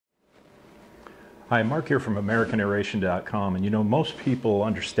Hi, Mark here from AmericanAeration.com, and most people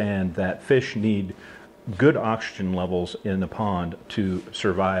understand that fish need good oxygen levels in the pond to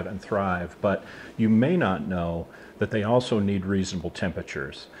survive and thrive, but you may not know that they also need reasonable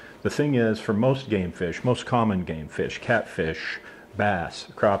temperatures. The thing is, for most game fish, most common game fish, catfish, bass,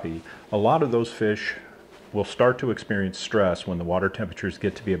 crappie, a lot of those fish will start to experience stress when the water temperatures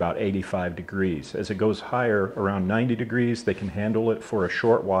get to be about 85 degrees. As it goes higher, around 90 degrees, they can handle it for a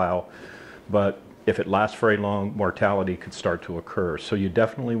short while, but if it lasts very long, mortality could start to occur. So you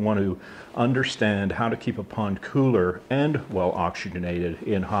definitely want to understand how to keep a pond cooler and well oxygenated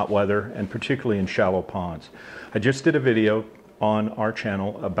in hot weather, and particularly in shallow ponds. I just did a video on our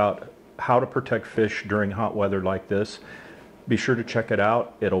channel about how to protect fish during hot weather like this. Be sure to check it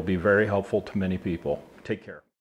out. It'll be very helpful to many people. Take care.